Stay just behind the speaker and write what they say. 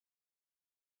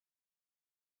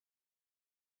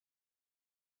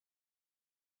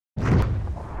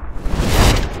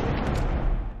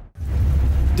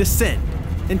Descend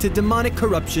into demonic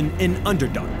corruption in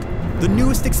Underdark, the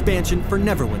newest expansion for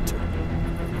Neverwinter.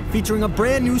 Featuring a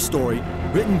brand new story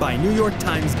written by New York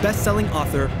Times best-selling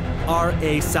author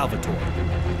R.A. Salvatore.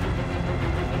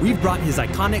 We've brought his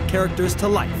iconic characters to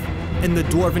life in The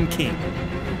Dwarven King,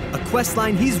 a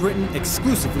questline he's written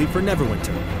exclusively for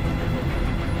Neverwinter.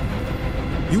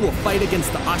 You will fight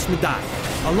against the Ashmedai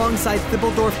alongside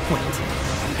Thibbledorf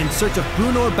Point in search of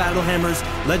Brunor Battlehammer's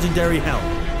legendary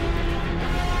helm.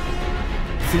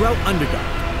 Throughout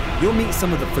Underdark, you'll meet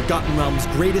some of the Forgotten Realm's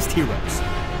greatest heroes.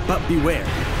 But beware,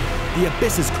 the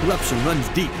Abyss's corruption runs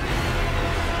deep.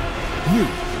 New,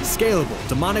 scalable,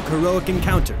 demonic heroic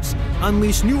encounters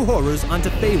unleash new horrors onto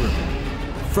Faerun,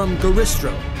 from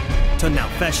Garistro to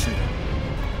Nalfeshni.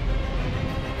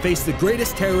 Face the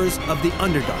greatest terrors of the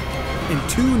Underdark in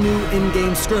 2 new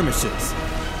in-game skirmishes: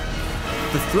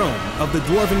 the Throne of the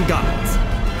Dwarven Gods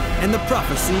and the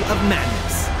Prophecy of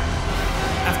Madness.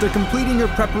 After completing your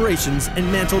preparations in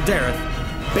Mantle Dareth,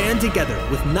 band together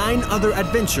with 9 other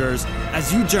adventurers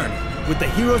as you journey with the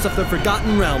heroes of the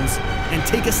Forgotten Realms and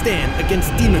take a stand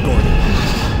against Demogorgon,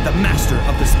 the master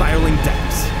of the spiraling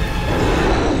depths.